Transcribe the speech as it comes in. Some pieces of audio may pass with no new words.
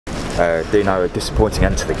Dino, a disappointing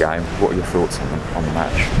end to the game. What are your thoughts on the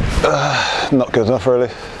match? Not good enough really.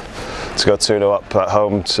 To go 2-0 up at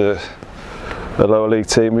home to a lower league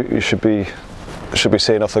team, you should be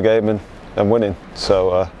seeing off the game and winning.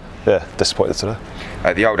 So yeah, disappointed today.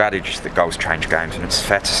 The old adage is that goals change games, and it's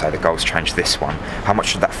fair to say that goals changed this one. How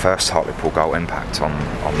much did that first Hartlepool goal impact on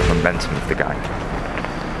the momentum of the game?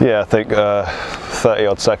 Yeah, I think 30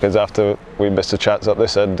 odd seconds after we missed a chance up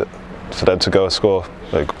this end, for them to go and score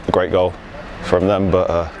a great goal from them. But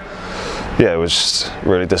yeah, it was just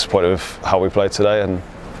really disappointed with how we played today, and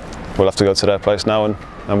we'll have to go to their place now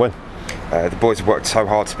and win. The boys have worked so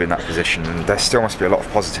hard to be in that position, and there still must be a lot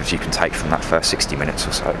of positives you can take from that first 60 minutes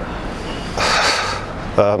or so.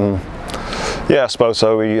 Yeah, I suppose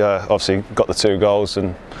so. We obviously got the 2 goals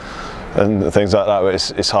and things like that. But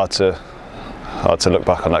it's hard to look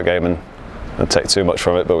back on that game and take too much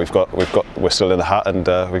from it. But we're still in the hat, and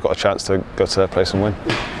we've got a chance to go to their place and win.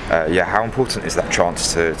 Yeah, how important is that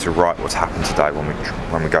chance to right what's happened today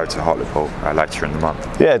when we go to Hartlepool later in the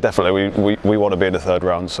month? Yeah, definitely. We want to be in the 3rd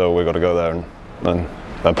round, so we've got to go there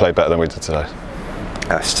and play better than we did today.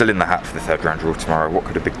 Still in the hat for the 3rd round draw tomorrow. What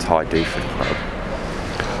could a big tie do for the club?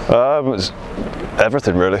 It's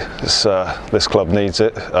everything really. This club needs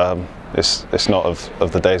it. It's not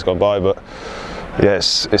of the days gone by, but yeah,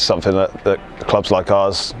 it's something that clubs like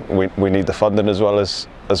ours, we need the funding as well as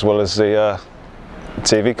the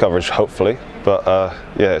TV coverage, hopefully. But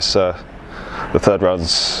yeah, the 3rd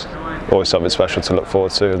round's always something special to look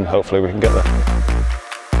forward to, and hopefully we can get there.